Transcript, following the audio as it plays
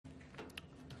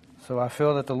So I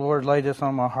feel that the Lord laid this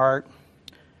on my heart,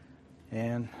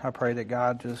 and I pray that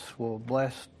God just will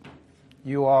bless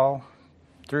you all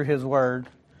through His Word,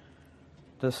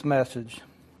 this message.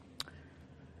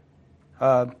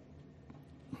 I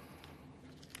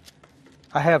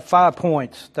have 5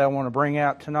 points that I want to bring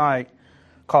out tonight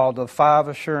called the 5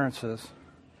 assurances.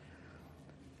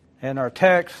 And our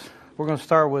text, we're going to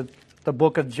start with the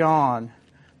book of John,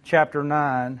 chapter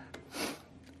 9.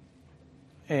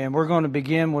 And we're going to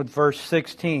begin with verse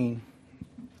 16.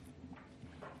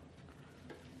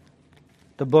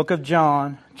 The book of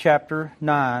John, chapter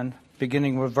 9,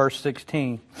 beginning with verse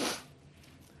 16.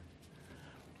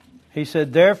 He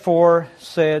said, "Therefore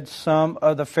said some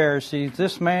of the Pharisees,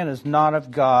 This man is not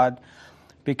of God,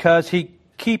 because he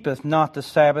keepeth not the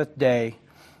Sabbath day.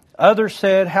 Others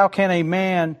said, How can a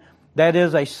man that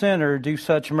is a sinner do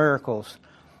such miracles?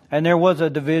 And there was a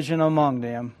division among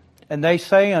them. And they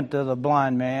say unto the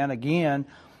blind man again,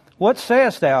 What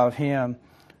sayest thou of him,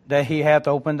 that he hath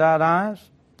opened thine eyes?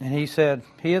 And he said,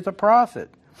 He is a prophet.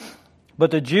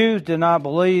 But the Jews did not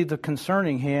believe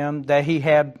concerning him that he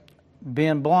had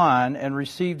been blind and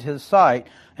received his sight,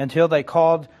 until they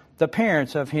called the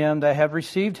parents of him that had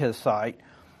received his sight.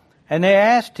 And they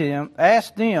asked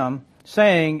them,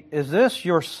 saying, Is this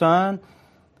your son,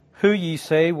 who ye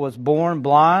say was born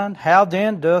blind? How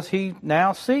then doth he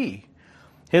now see?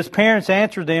 His parents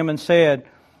answered them and said,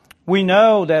 We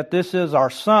know that this is our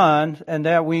son, and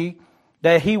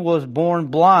that he was born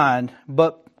blind.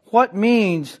 But what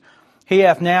means he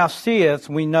hath now seeth,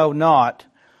 we know not.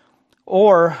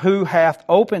 Or who hath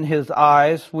opened his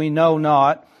eyes, we know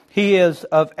not. He is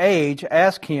of age,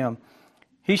 ask him.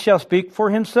 He shall speak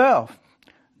for himself.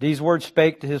 These words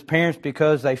spake to his parents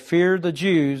because they feared the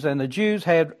Jews, and the Jews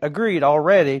had agreed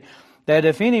already that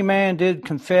if any man did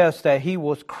confess that he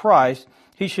was Christ,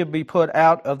 he should be put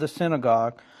out of the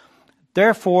synagogue.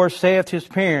 Therefore saith his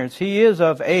parents, He is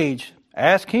of age,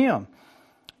 ask him.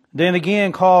 Then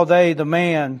again called they the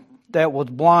man that was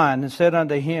blind, and said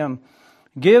unto him,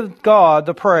 Give God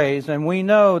the praise, and we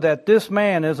know that this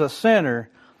man is a sinner.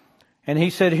 And he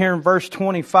said here in verse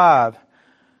 25,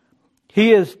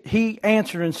 He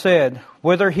answered and said,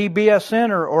 Whether he be a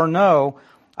sinner or no,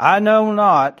 I know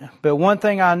not, but one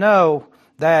thing I know,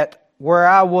 that where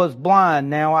I was blind,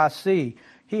 now I see.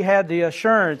 He had the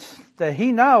assurance that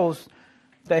he knows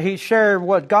that he shared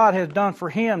what God has done for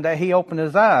him, that he opened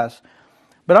his eyes.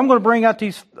 But I'm going to bring out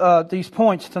these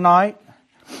points tonight.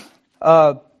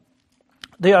 The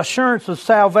assurance of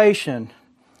salvation.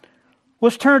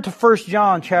 Let's turn to 1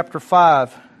 John chapter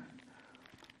 5.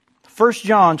 1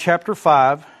 John chapter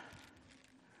 5.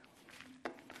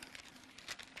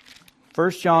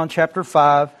 1 John chapter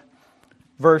 5,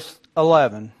 verse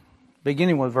 11.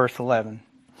 Beginning with verse 11.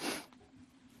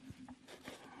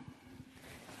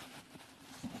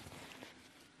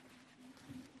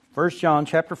 First John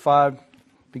chapter 5,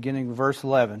 beginning with verse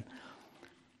 11.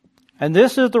 And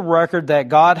this is the record that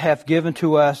God hath given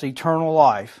to us eternal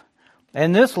life,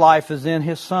 and this life is in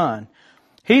His Son.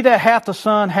 He that hath the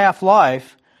Son hath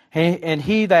life, and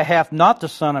he that hath not the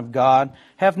Son of God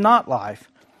hath not life.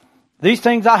 These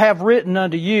things I have written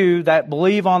unto you that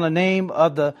believe on the name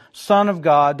of the Son of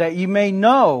God, that ye may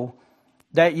know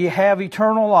that ye have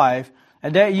eternal life,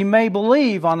 and that ye may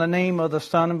believe on the name of the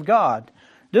Son of God.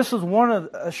 This is one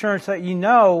of the assurance that you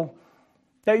know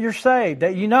that you're saved,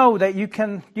 that you know that you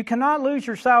cannot lose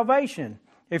your salvation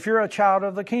if you're a child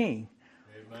of the King.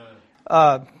 Amen.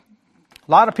 A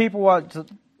lot of people,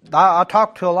 I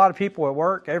talk to a lot of people at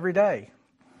work every day,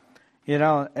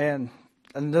 and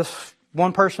this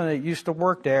one person that used to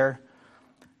work there,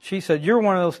 she said, You're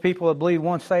one of those people that believe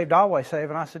once saved, always saved.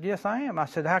 And I said, Yes, I am. I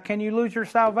said, How can you lose your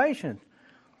salvation?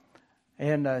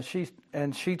 And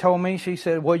she told me, she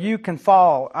said, Well, you can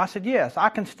fall. I said, Yes, I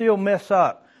can still mess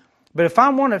up. But if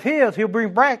I'm one of His, He'll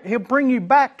bring you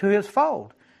back to His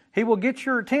fold. He will get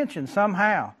your attention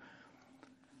somehow.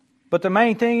 But the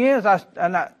main thing is, a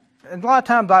lot of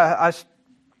times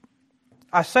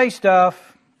I say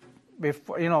stuff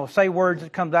before, say words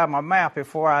that comes out of my mouth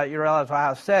before I realize how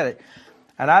I said it.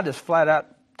 And I just flat out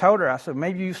told her, I said,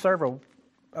 maybe you serve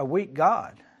a weak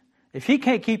God. If He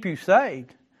can't keep you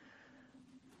saved,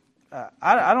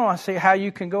 I don't want to see how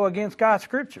you can go against God's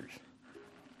scriptures.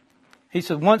 He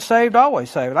said, once saved, always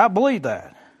saved. I believe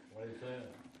that. What he said.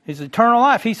 He's eternal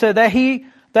life. He said that he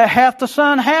that hath the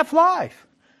Son hath life.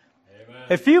 Amen.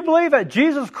 If you believe that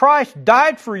Jesus Christ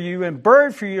died for you and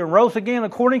buried for you and rose again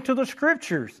according to the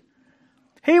scriptures,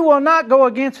 He will not go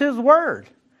against His word.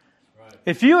 Right.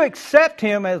 If you accept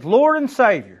Him as Lord and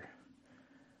Savior,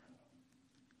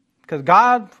 because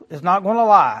God is not going to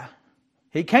lie.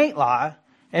 He can't lie.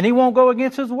 And He won't go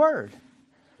against His word.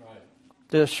 Right.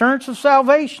 The assurance of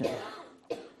salvation.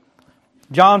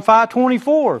 John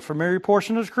 5:24, familiar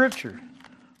portion of Scripture.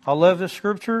 I love this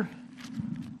Scripture.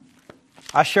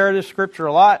 I share this Scripture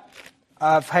a lot.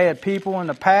 I've had people in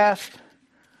the past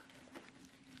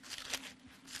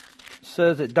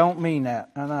says it don't mean that.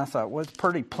 And I thought, well, it's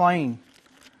pretty plain.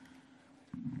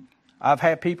 I've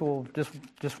had people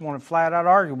just want to flat out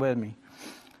argue with me.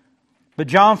 But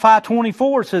John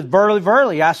 5:24 says, Verily,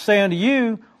 verily, I say unto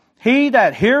you, he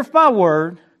that heareth my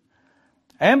word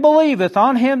and believeth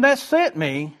on him that sent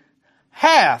me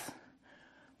hath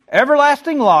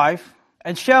everlasting life,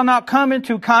 and shall not come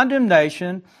into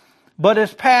condemnation, but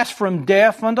is passed from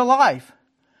death unto life.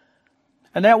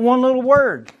 And that one little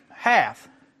word, hath.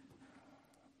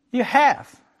 You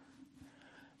have.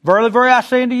 Verily, verily, I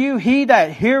say unto you, he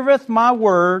that heareth my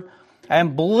word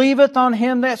and believeth on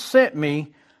him that sent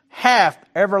me hath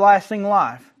everlasting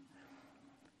life.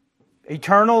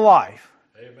 Eternal life.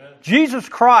 Amen. Jesus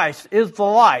Christ is the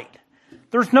light.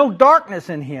 There's no darkness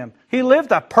in him. He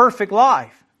lived a perfect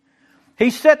life. He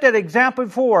set that example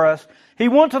for us. He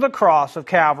went to the cross of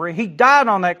Calvary. He died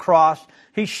on that cross.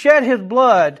 He shed his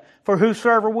blood for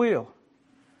whosoever will.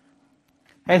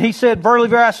 And he said, Verily,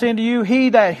 verily, I say unto you, he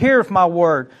that heareth my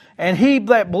word, and he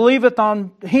that believeth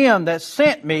on him that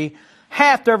sent me,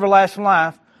 hath everlasting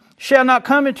life, shall not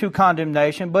come into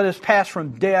condemnation, but is passed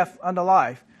from death unto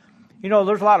life. You know,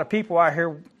 there's a lot of people out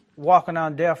here walking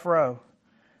on death row.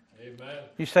 Amen.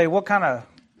 You say, what kind of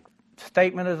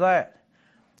statement is that?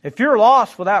 If you're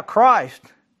lost without Christ,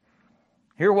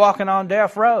 you're walking on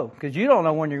death row, because you don't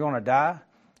know when you're going to die.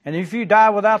 And if you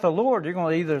die without the Lord, you're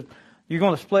going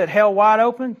to split hell wide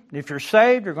open. If you're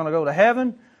saved, you're going to go to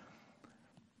heaven.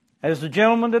 As the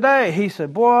gentleman today, he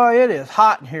said, boy, it is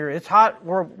hot in here. It's hot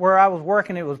where I was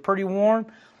working. It was pretty warm.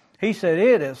 He said,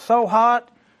 it is so hot.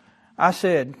 I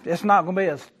said, it's not going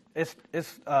to be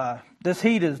this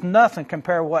heat is nothing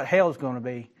compared to what hell's going to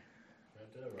be.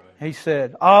 He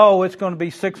said, oh, it's going to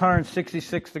be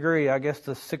 666 degrees. I guess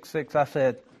the 66. I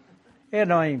said, it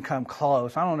don't even come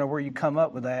close. I don't know where you come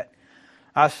up with that.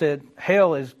 I said,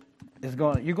 hell is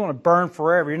going. You're going to burn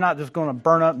forever. You're not just going to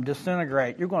burn up and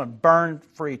disintegrate. You're going to burn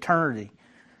for eternity.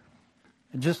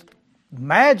 And just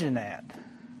imagine that.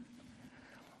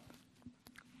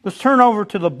 Let's turn over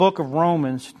to the book of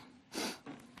Romans.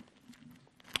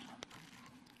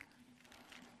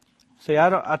 See,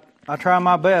 I try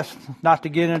my best not to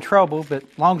get in trouble, but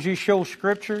as long as you show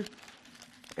Scripture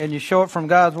and you show it from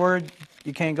God's Word,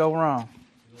 you can't go wrong.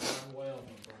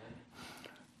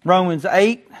 Romans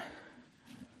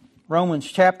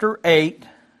chapter 8,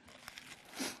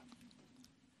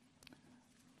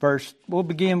 we'll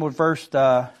begin with verse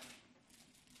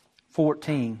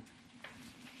 14.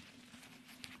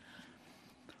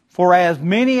 For as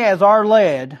many as are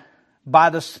led by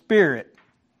the Spirit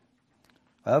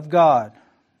of God,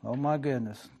 oh my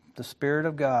goodness, the Spirit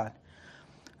of God,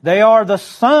 they are the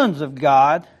sons of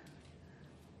God.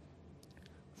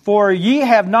 For ye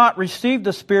have not received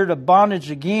the spirit of bondage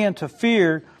again to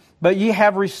fear, but ye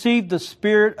have received the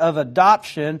Spirit of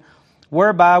adoption,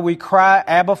 whereby we cry,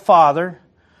 Abba, Father.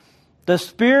 The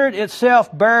Spirit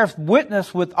itself beareth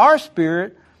witness with our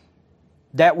spirit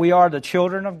that we are the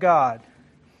children of God.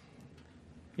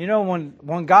 You know,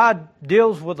 when God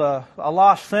deals with a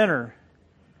lost sinner,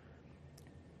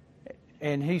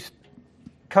 and he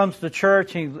comes to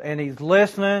church and he's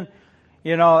listening,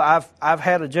 you know, I've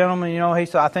had a gentleman, you know, he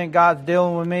said, I think God's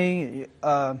dealing with me.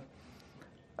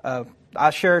 I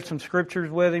shared some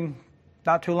scriptures with him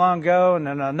not too long ago, and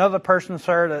then another person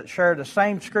shared the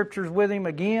same scriptures with him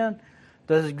again,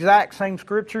 the exact same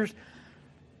scriptures.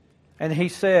 And he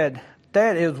said,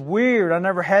 that is weird. I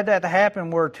never had that to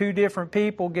happen where two different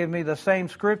people give me the same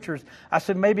scriptures. I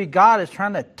said, maybe God is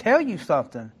trying to tell you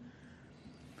something.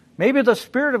 Maybe the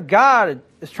Spirit of God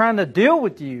is trying to deal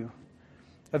with you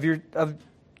of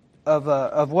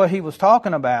what He was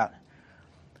talking about.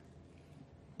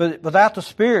 But without the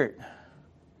Spirit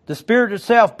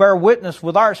itself bear witness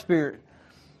with our spirit,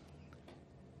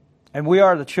 and we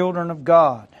are the children of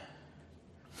God.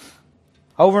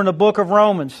 Over in the book of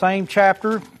Romans, same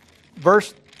chapter,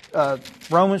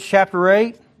 Romans chapter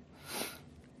 8,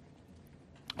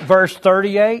 verse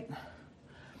 38.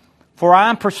 For I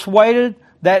am persuaded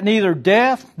that neither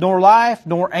death, nor life,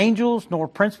 nor angels, nor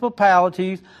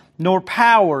principalities, nor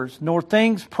powers, nor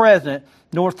things present,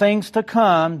 nor things to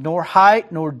come, nor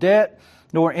height, nor depth,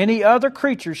 nor any other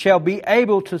creature shall be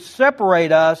able to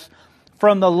separate us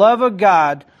from the love of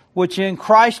God, which in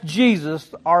Christ Jesus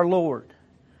our Lord.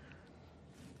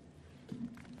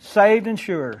 Saved and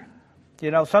sure.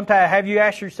 You know, sometimes have you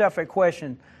asked yourself a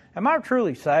question, am I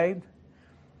truly saved?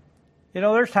 You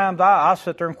know, there's times I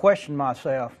sit there and question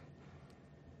myself.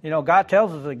 You know, God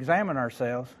tells us to examine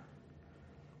ourselves.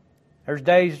 There's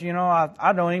days, you know,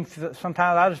 I don't even.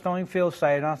 Sometimes I just don't even feel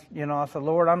saved. I said,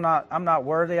 Lord, I'm not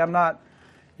worthy. I'm not,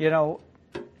 you know.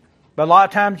 But a lot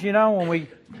of times, you know,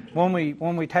 when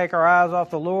we take our eyes off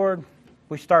the Lord,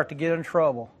 we start to get in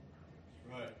trouble.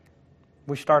 Right.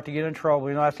 We start to get in trouble.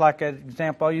 You know, that's like that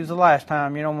example I used the last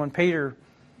time. You know, when Peter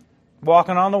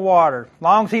walking on the water, as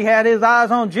long as he had his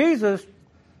eyes on Jesus,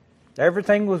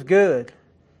 everything was good.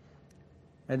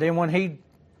 And then when he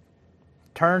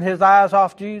turned his eyes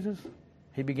off Jesus,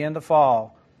 he began to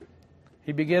fall.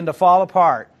 He began to fall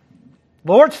apart.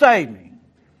 Lord, save me.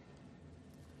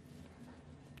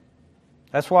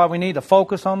 That's why we need to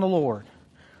focus on the Lord.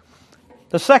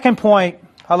 The second point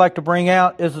I'd like to bring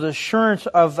out is the assurance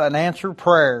of an answered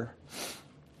prayer.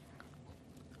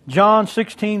 John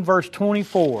 16, verse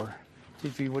 24.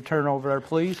 If you would turn over there,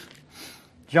 please.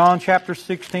 John chapter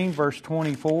 16, verse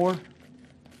 24.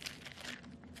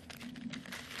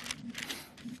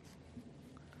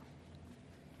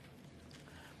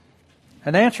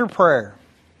 An answered prayer.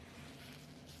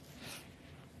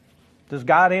 Does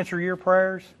God answer your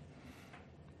prayers?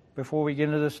 Before we get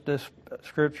into this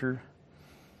scripture,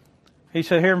 he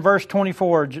said here in verse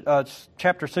 24,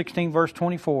 chapter 16, verse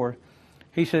 24,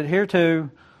 he said,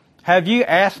 "Hereto, have you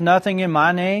asked nothing in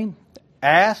my name?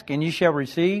 Ask, and you shall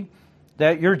receive,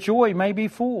 that your joy may be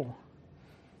full."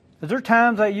 Is there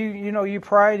times that you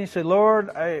pray and you say, "Lord,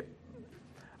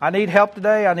 I need help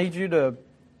today. I need you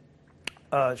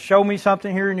to show me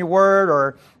something here in your word,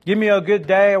 or give me a good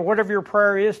day," or whatever your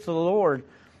prayer is to the Lord?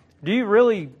 Do you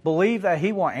really believe that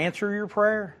He will answer your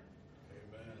prayer?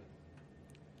 Amen.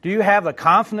 Do you have the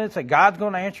confidence that God's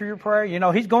going to answer your prayer? You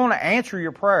know, He's going to answer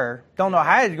your prayer. Don't know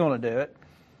how He's going to do it.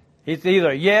 It's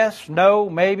either yes, no,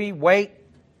 maybe, wait,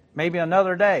 maybe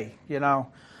another day, you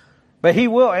know. But He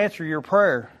will answer your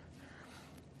prayer.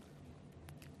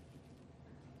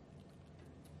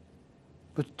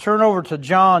 But turn over to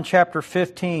John chapter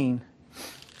 15,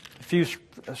 a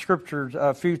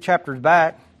few chapters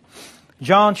back.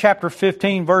 John chapter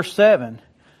 15, verse 7.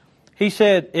 He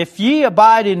said, "If ye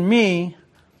abide in me,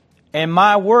 and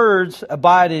my words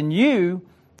abide in you,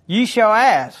 ye shall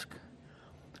ask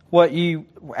what ye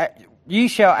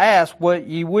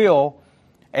will,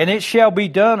 and it shall be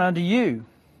done unto you."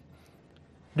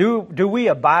 Do we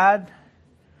abide?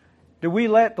 Do we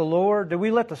let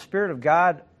the Spirit of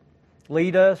God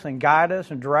lead us and guide us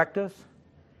and direct us?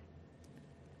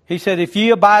 He said, "If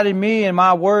ye abide in me, and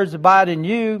my words abide in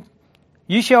you,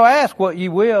 ye shall ask what ye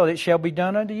will, it shall be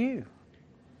done unto you."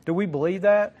 Do we believe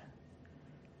that?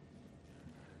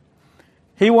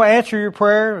 He will answer your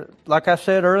prayer, like I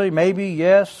said earlier, maybe,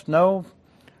 yes, no.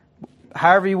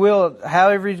 However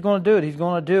He's going to do it, He's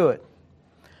going to do it.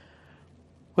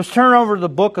 Let's turn over to the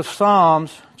book of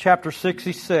Psalms, chapter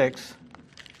 66.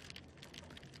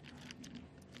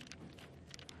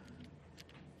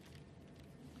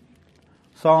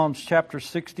 Psalms chapter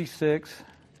 66.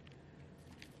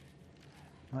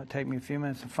 Might take me a few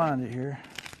minutes to find it here.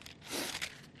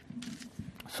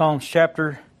 Psalms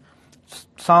chapter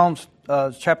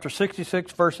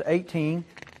 66, verse 18.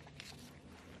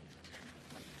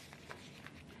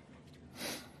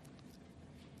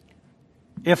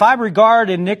 "If I regard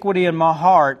iniquity in my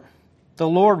heart, the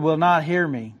Lord will not hear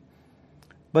me.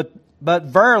 But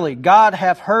verily God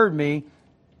hath heard me.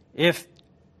 If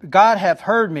God hath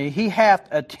heard me, He hath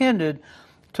attended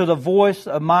to the voice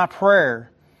of my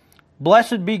prayer.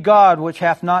 Blessed be God, which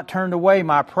hath not turned away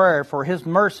my prayer for His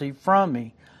mercy from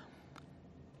me."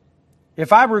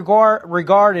 If I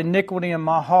regard iniquity in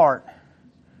my heart,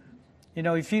 you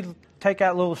know, if you take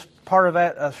that little part of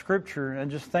that scripture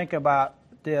and just think about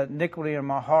the iniquity in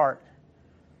my heart,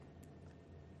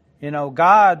 you know,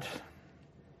 God's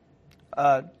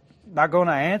not going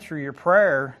to answer your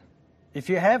prayer if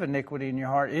you have iniquity in your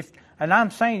heart. And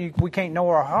I'm saying we can't know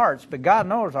our hearts, but God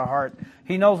knows our heart.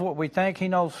 He knows what we think. He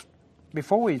knows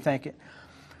before we think it.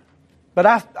 But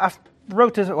I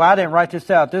wrote this. Well, I didn't write this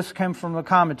out. This came from the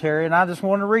commentary, and I just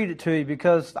want to read it to you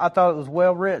because I thought it was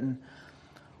well written.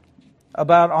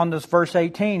 About on this verse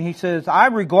 18, he says, I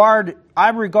regard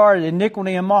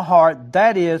iniquity in my heart,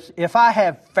 that is, if I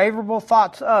have favorable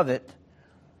thoughts of it,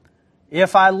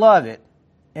 if I love it,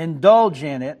 indulge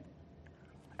in it,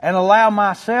 and allow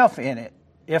myself in it,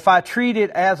 if I treat it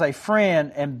as a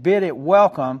friend and bid it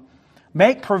welcome,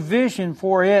 make provision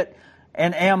for it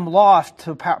and am lost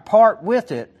to part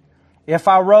with it, if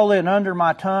I roll it under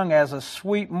my tongue as a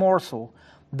sweet morsel,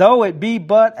 though it be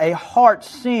but a heart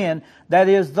sin that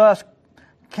is thus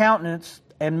countenanced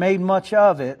and made much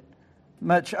of,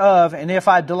 and if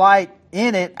I delight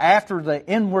in it after the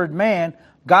inward man,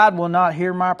 God will not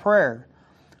hear my prayer,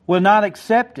 will not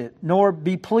accept it, nor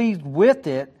be pleased with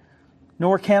it,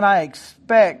 nor can I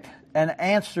expect an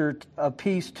answer of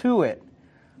peace to it.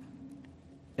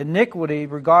 Iniquity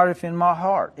regardeth in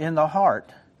the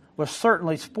heart, will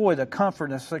certainly spoil the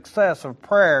comfort and success of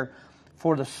prayer,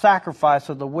 for the sacrifice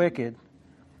of the wicked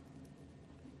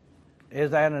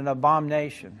is an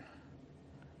abomination.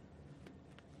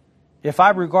 If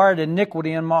I regard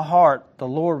iniquity in my heart, the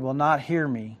Lord will not hear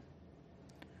me.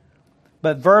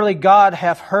 But verily God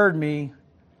hath heard me,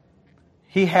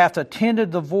 He hath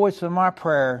attended the voice of my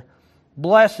prayer.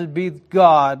 Blessed be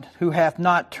God, who hath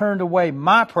not turned away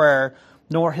my prayer,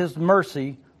 nor His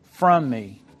mercy from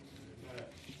me.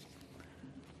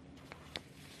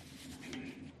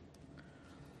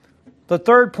 The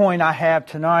third point I have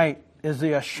tonight is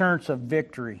the assurance of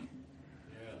victory.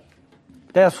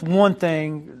 That's one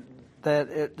thing that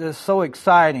is so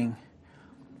exciting.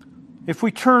 If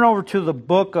we turn over to the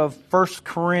book of 1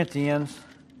 Corinthians,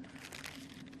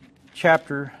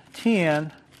 chapter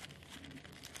 10,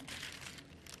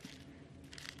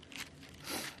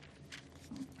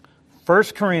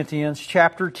 First Corinthians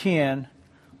chapter 10,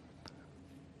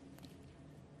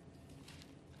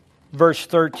 verse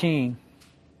 13.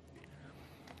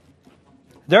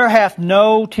 There hath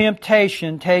no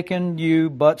temptation taken you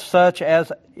but such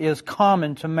as is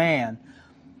common to man.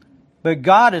 But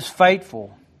God is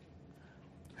faithful,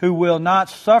 who will not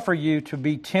suffer you to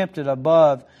be tempted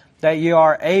above that ye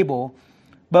are able,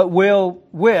 but will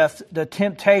with the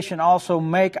temptation also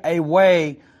make a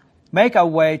way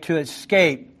to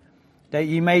escape, that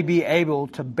ye may be able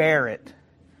to bear it.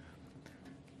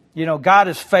 You know, God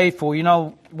is faithful. You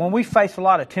know, when we face a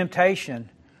lot of temptation,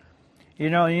 you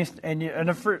know,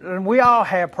 and we all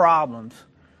have problems,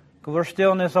 because we're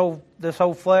still in this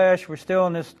old flesh. We're still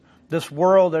in this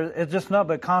world. It's just nothing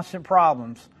but constant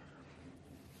problems.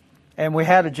 And we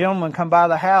had a gentleman come by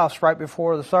the house right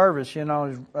before the service. You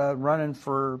know, running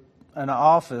for an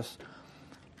office.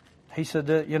 He said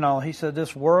that, you know,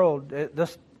 this world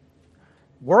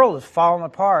is falling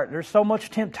apart. There's so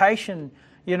much temptation.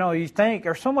 You know, you think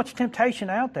there's so much temptation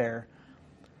out there.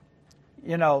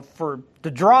 You know,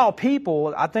 to draw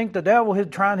people, I think the devil is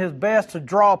trying his best to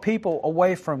draw people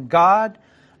away from God,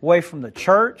 away from the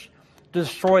church, to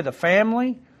destroy the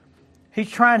family. He's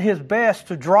trying his best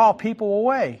to draw people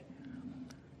away.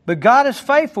 But God is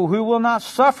faithful, who will not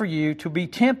suffer you to be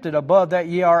tempted above that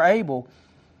ye are able.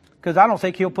 Because I don't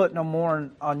think He'll put no more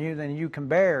on you than you can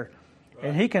bear. Right.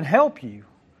 And He can help you.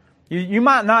 You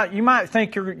might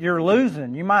think you're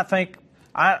losing. You might think,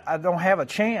 I don't have a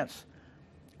chance.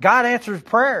 God answers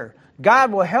prayer.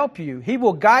 God will help you. He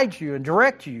will guide you and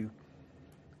direct you.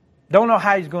 Don't know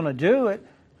how He's going to do it.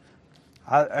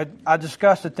 I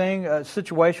discussed a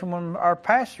situation with our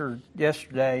pastor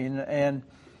yesterday, and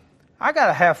I got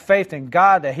to have faith in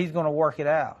God that He's going to work it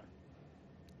out.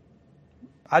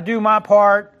 I do my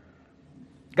part.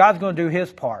 God's going to do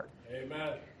His part.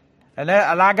 Amen. And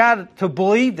I got to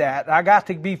believe that. I got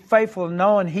to be faithful in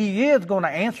knowing He is going to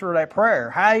answer that prayer.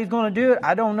 How He's going to do it,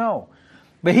 I don't know.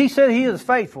 But He said He is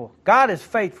faithful. God is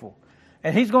faithful.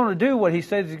 And He's going to do what He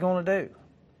says He's going to do.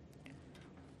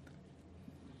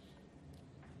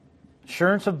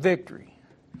 Assurance of victory.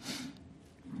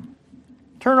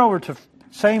 Turn over to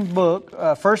same book,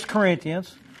 1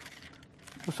 Corinthians.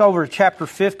 It's over to chapter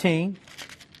 15.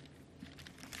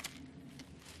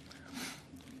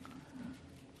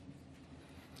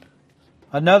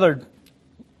 Another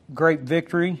great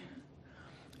victory.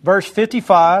 Verse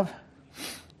 55.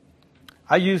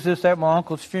 I used this at my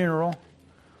uncle's funeral,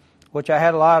 which I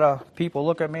had a lot of people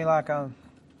look at me like I'm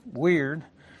weird.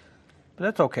 But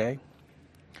that's okay.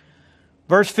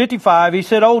 Verse 55, he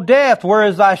said, O death, where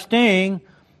is thy sting?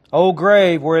 O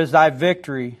grave, where is thy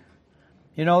victory?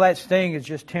 You know, that sting is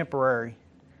just temporary.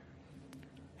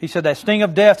 He said that sting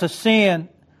of death is sin,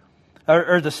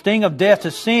 or the sting of death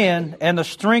is sin, and the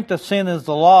strength of sin is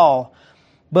the law.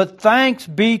 But thanks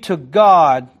be to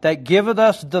God that giveth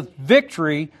us the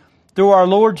victory through our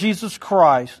Lord Jesus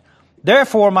Christ.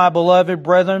 Therefore, my beloved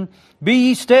brethren, be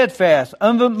ye steadfast,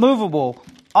 unmovable,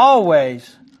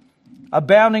 always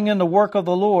abounding in the work of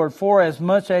the Lord, for as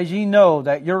much as ye know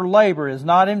that your labor is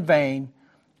not in vain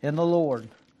in the Lord.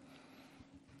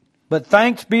 But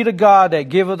thanks be to God that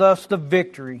giveth us the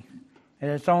victory,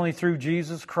 and it's only through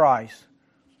Jesus Christ.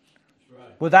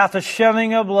 Right. Without the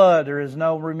shedding of blood, there is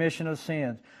no remission of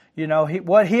sins. You know,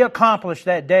 what He accomplished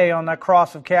that day on that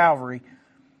cross of Calvary,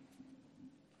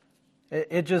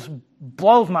 it just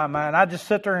blows my mind. I just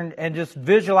sit there and just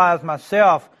visualize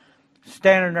myself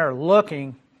standing there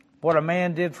looking what a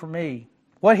man did for me.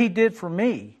 What He did for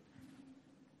me.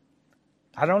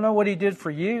 I don't know what He did for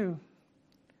you,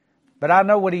 but I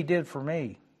know what He did for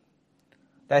me.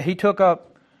 That He took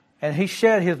up and He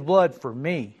shed His blood for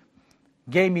me,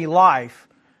 gave me life.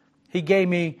 He gave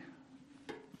me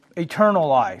eternal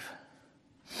life.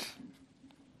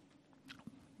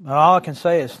 And all I can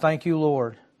say is thank you,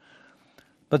 Lord.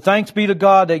 But thanks be to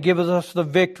God that giveth us the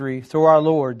victory through our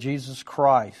Lord Jesus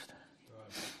Christ.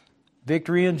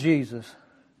 Victory in Jesus.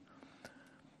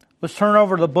 Let's turn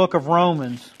over to the book of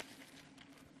Romans.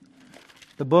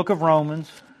 The book of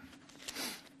Romans.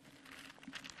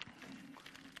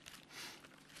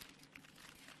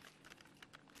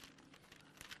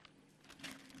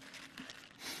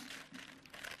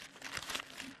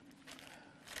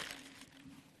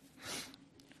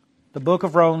 The book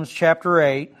of Romans, chapter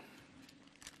 8.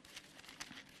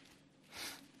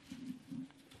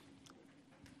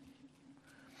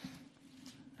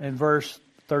 And verse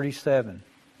 37.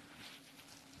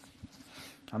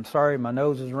 I'm sorry, my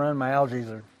nose is running, my allergies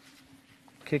are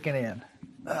kicking in.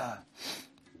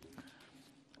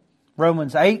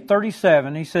 Romans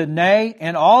 8:37, he said, Nay,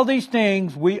 in all these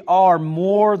things we are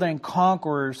more than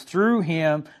conquerors through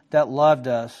Him that loved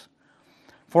us.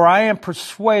 For I am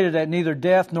persuaded that neither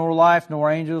death, nor life, nor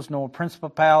angels, nor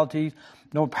principalities,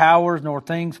 nor powers, nor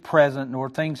things present, nor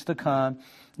things to come,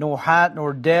 nor height,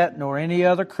 nor depth, nor any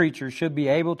other creature should be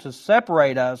able to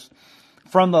separate us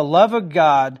from the love of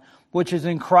God, which is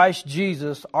in Christ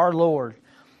Jesus our Lord.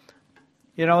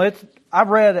 You know, I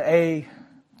read a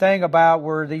thing about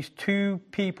where these two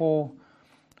people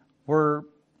were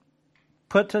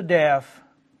put to death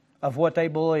of what they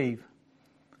believe.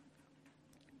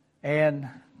 And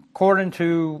according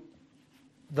to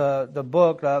the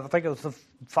book, I think it was the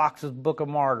Fox's Book of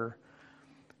Martyr,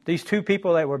 these two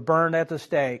people that were burned at the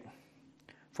stake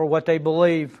for what they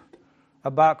believe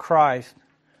about Christ,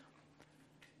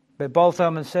 but both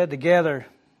of them said together,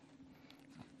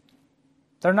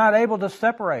 they're not able to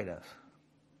separate us.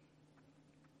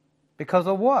 Because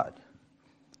of what?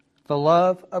 The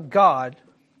love of God.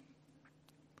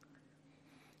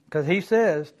 Because He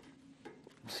says,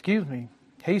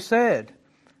 He said,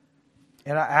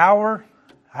 in an hour,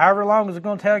 however long it's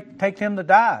going to take them to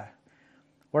die,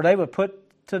 where they would put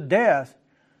to death,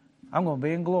 I'm going to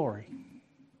be in glory.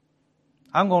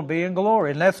 I'm going to be in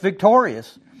glory. And that's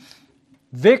victorious.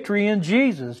 Victory in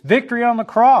Jesus. Victory on the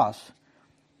cross.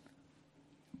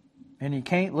 And you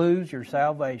can't lose your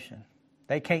salvation.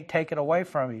 They can't take it away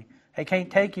from you. They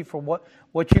can't take you for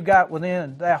what you got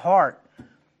within that heart.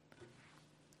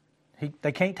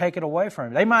 They can't take it away from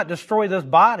you. They might destroy this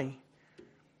body,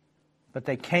 but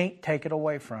they can't take it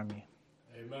away from you.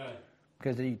 Amen.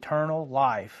 Because of eternal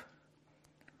life.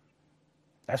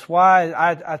 That's why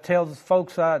I tell the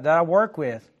folks that I work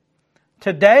with,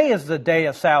 today is the day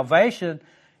of salvation,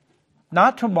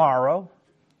 not tomorrow,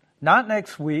 not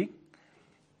next week.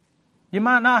 You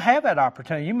might not have that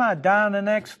opportunity. You might die in the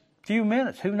next few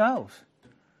minutes. Who knows?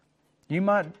 You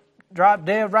might drop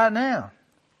dead right now.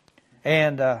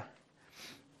 And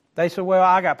they said, well,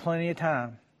 I got plenty of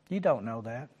time. You don't know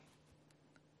that.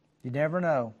 You never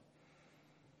know.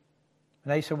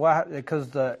 And they said, well, because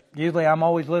usually I'm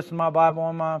always listening to my Bible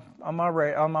on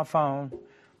my phone,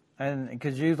 and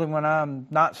because usually when I'm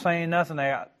not saying nothing,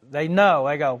 they know.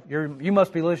 They go, you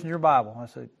must be listening to your Bible. I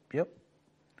said, yep.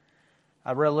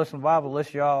 I'd rather listen to the Bible,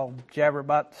 listen to y'all jabber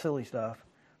about silly stuff.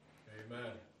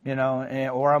 Amen. You know,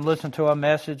 or I'm listening to a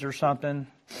message or something.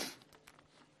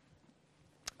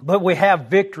 But we have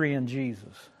victory in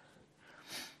Jesus.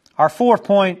 Our fourth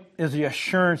point is the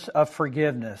assurance of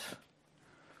forgiveness.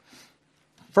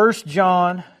 1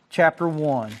 John chapter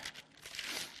 1.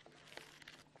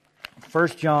 1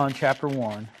 John chapter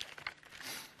 1.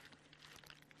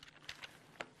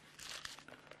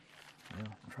 I'll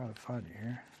try to find it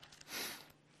here.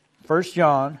 1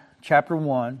 John chapter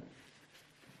 1.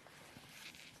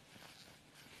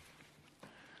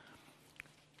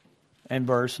 And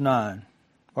verse 9.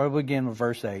 Or we'll begin with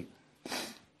verse 8.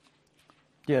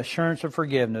 The assurance of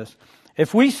forgiveness.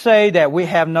 If we say that we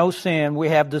have no sin, we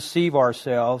have deceived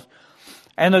ourselves,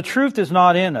 and the truth is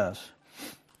not in us.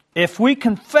 If we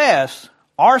confess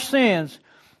our sins,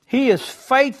 He is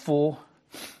faithful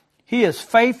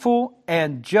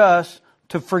and just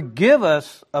to forgive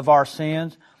us of our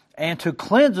sins and to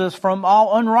cleanse us from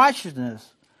all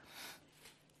unrighteousness.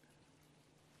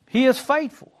 He is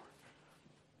faithful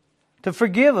to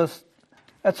forgive us.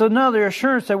 That's another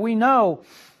assurance that we know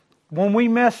when we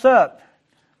mess up,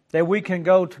 that we can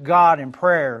go to God in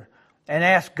prayer and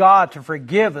ask God to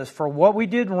forgive us for what we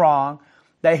did wrong,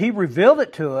 that He revealed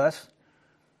it to us,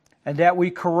 and that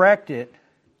we correct it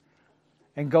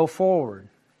and go forward.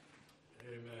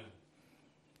 Amen.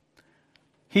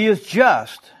 He is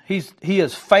just. He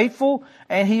is faithful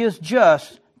and He is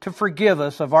just to forgive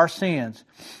us of our sins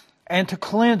and to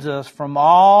cleanse us from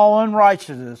all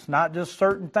unrighteousness, not just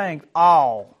certain things,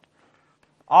 all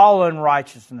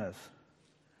unrighteousness.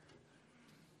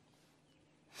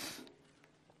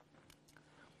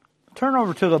 Turn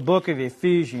over to the book of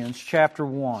Ephesians, chapter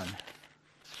 1.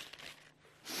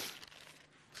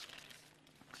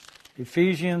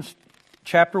 Ephesians,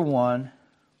 chapter 1,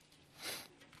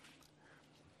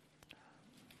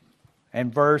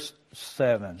 and verse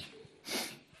 7.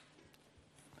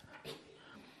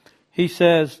 He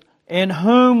says, "In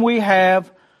whom we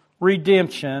have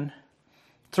redemption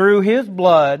through His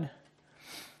blood,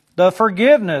 the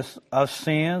forgiveness of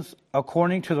sins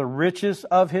according to the riches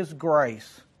of His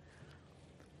grace."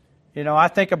 You know, I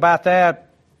think about that.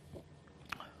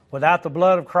 Without the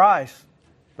blood of Christ,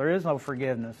 there is no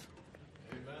forgiveness.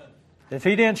 Amen. If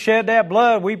He didn't shed that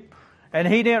blood, and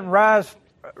He didn't rise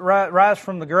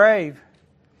from the grave,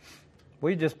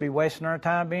 we'd just be wasting our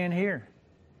time being here.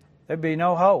 There'd be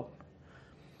no hope.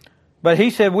 But He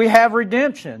said we have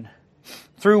redemption.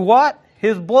 Through what?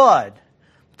 His blood.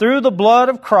 Through the blood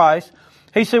of Christ.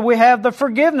 He said we have the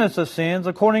forgiveness of sins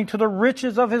according to the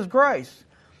riches of His grace.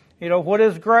 You know, what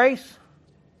is grace?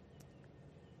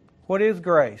 What is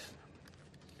grace?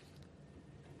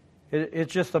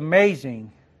 It's just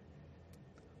amazing.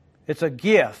 It's a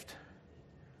gift.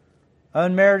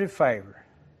 Unmerited favor.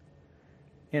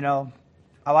 You know,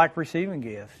 I like receiving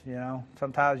gifts, you know.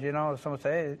 Sometimes, you know, someone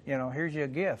says, you know, here's your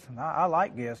gift. And I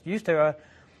like gifts. Used to,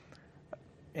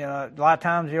 you know, a lot of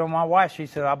times, you know, my wife, she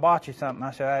said, I bought you something. I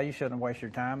said, you shouldn't waste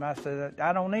your time. I said,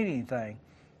 I don't need anything.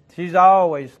 She's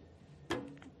always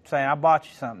saying, I bought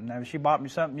you something. And she bought me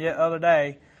something the other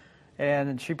day,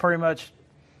 and she pretty much,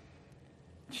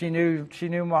 she knew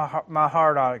my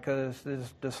heart on it, because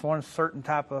there's this one certain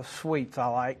type of sweets I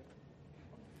like.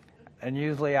 And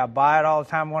usually I buy it all the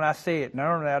time when I see it.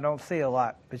 Normally I don't see a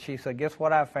lot. But she said, guess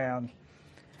what I found?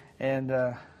 And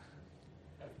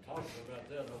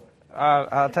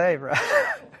I'll tell you, right?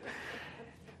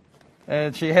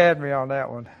 And she had me on that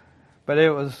one. But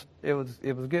it was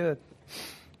good.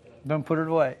 Don't put it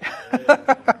away.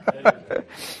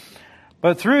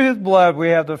 But through His blood we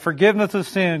have the forgiveness of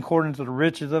sin according to the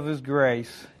riches of His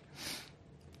grace.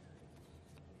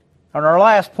 On our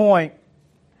last point,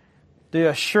 the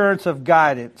assurance of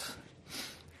guidance.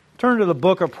 Turn to the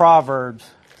book of Proverbs.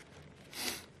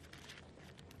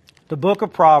 The book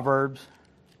of Proverbs,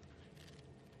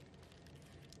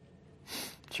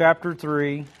 chapter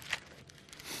 3.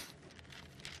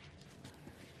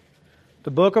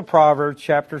 The book of Proverbs,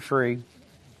 chapter 3.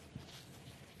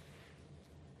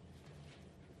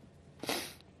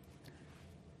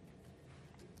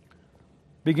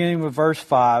 Beginning with verse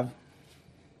 5.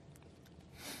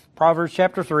 Proverbs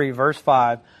chapter 3, verse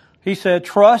 5. He said,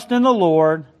 trust in the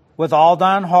Lord with all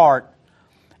thine heart,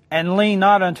 and lean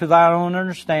not unto thy own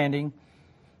understanding.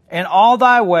 In all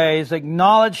thy ways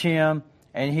acknowledge Him,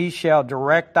 and He shall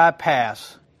direct thy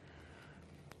paths.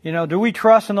 You know, do we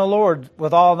trust in the Lord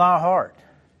with all thy heart?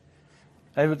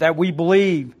 That we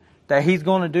believe that He's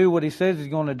going to do what He says He's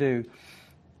going to do?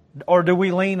 Or do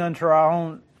we lean unto our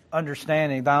own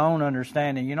understanding, thy own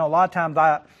understanding? You know, a lot of times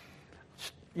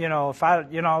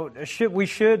we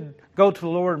should go to the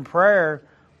Lord in prayer,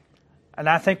 and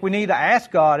I think we need to ask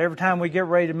God every time we get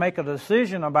ready to make a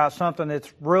decision about something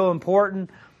that's real important.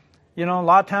 You know, a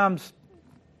lot of times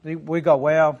we go,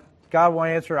 well, God won't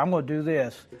answer, I'm going to do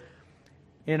this.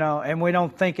 You know, and we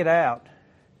don't think it out.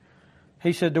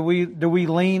 He said, do we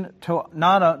lean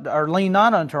not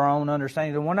unto our own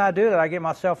understanding? And when I do that, I get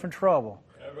myself in trouble.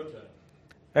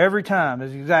 Every time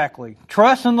is exactly.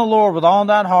 Trust in the Lord with all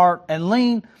thine heart, and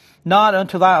lean not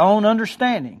unto thy own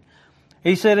understanding.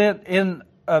 He said in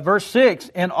verse 6,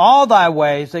 in all thy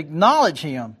ways acknowledge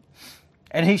Him,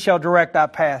 and He shall direct thy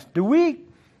paths. Do we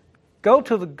go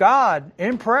to the God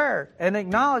in prayer and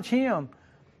acknowledge Him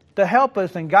to help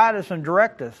us and guide us and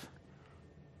direct us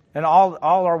in all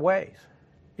our ways?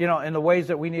 You know, in the ways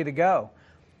that we need to go.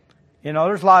 You know,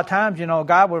 there's a lot of times, you know,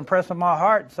 God would impress on my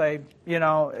heart and say, you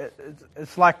know,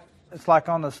 it's like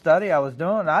on the study I was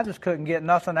doing, I just couldn't get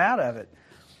nothing out of it.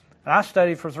 And I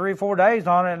studied for 3 or 4 days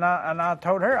on it, and I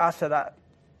told her, I said,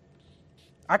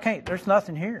 I can't, there's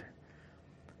nothing here.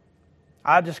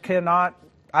 I just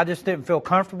didn't feel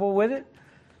comfortable with it.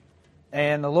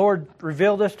 And the Lord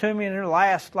revealed this to me in the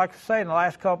last, like I say, in the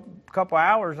last couple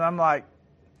hours. I'm like,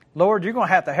 Lord, you're going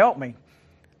to have to help me.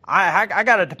 I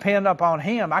got to depend upon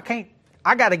Him. I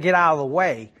got to get out of the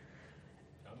way.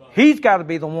 He's got to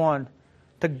be the one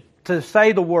to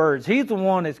say the words. He's the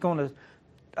one that's going to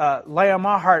lay on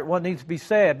my heart what needs to be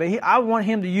said. But I want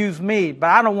Him to use me, but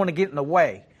I don't want to get in the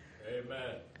way.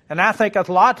 Amen. And I think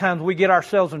a lot of times we get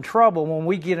ourselves in trouble when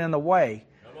we get in the way.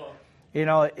 Come on. You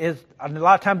know, a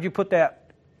lot of times you put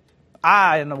that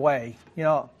I in the way. You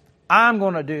know, I'm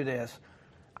going to do this.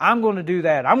 I'm going to do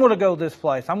that. I'm going to go this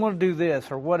place. I'm going to do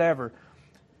this or whatever.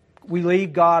 We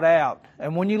leave God out.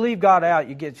 And when you leave God out,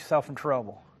 you get yourself in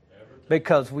trouble.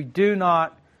 Because we do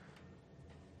not,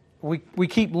 we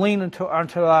keep leaning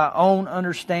onto our own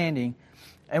understanding.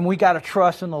 And we got to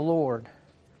trust in the Lord.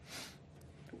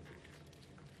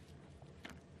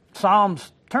 Turn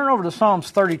over to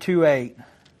Psalms 32:8.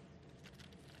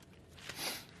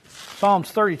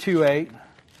 Psalms 32:8.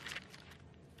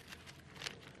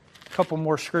 A couple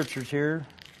more scriptures here.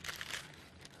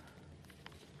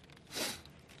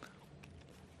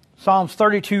 Psalms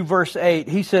 32 verse 8.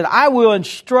 He said, I will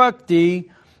instruct thee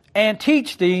and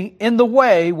teach thee in the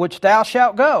way which thou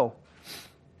shalt go.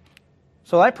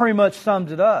 So that pretty much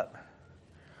sums it up.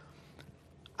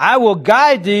 I will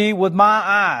guide thee with my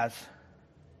eyes.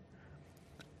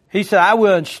 He said, I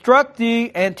will instruct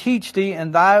thee and teach thee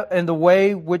in the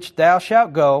way which thou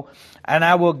shalt go, and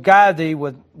I will guide thee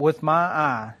with my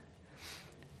eye.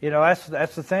 You know,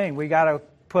 that's the thing. We gotta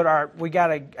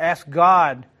ask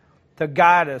God to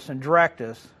guide us and direct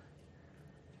us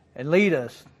and lead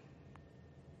us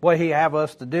what He have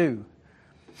us to do.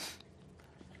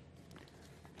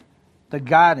 The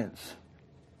guidance.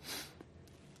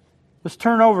 Let's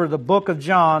turn over to the book of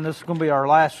John. This is going to be our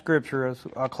last scripture as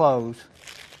I close.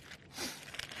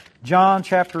 John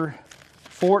chapter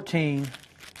 14.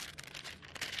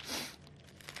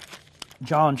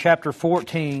 John chapter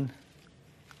 14.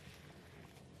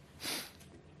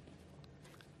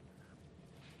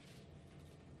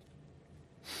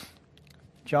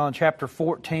 John chapter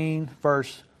 14,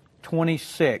 verse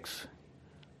 26.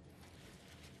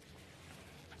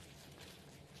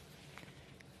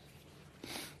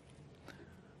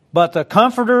 But the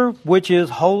Comforter, which is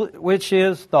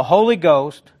the Holy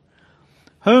Ghost,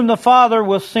 whom the Father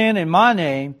will send in my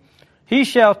name, He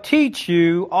shall teach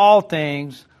you all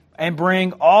things, and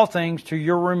bring all things to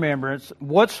your remembrance,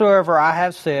 whatsoever I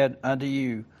have said unto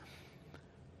you.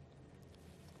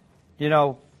 You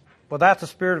know, without the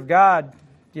Spirit of God,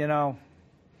 you know,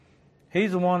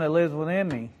 He's the one that lives within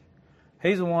me.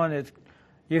 He's the one that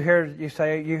you hear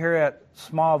that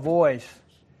small voice,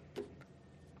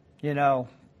 you know,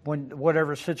 when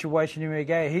whatever situation you may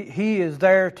get. He is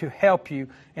there to help you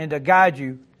and to guide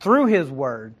you through His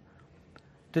Word,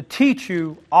 to teach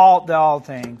you all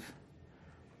things.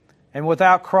 And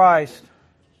without Christ,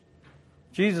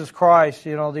 Jesus Christ,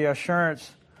 you know, the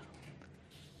assurance,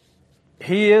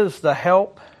 He is the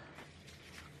help.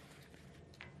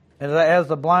 And as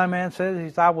the blind man says, he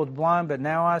says, I was blind, but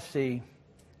now I see.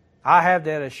 I have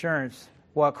that assurance,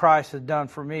 what Christ has done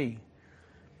for me.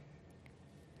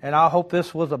 And I hope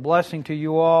this was a blessing to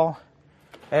you all,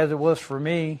 as it was for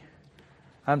me.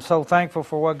 I'm so thankful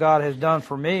for what God has done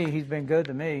for me. He's been good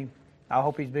to me. I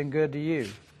hope He's been good to you.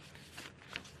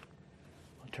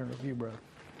 I'll turn it over to you, brother.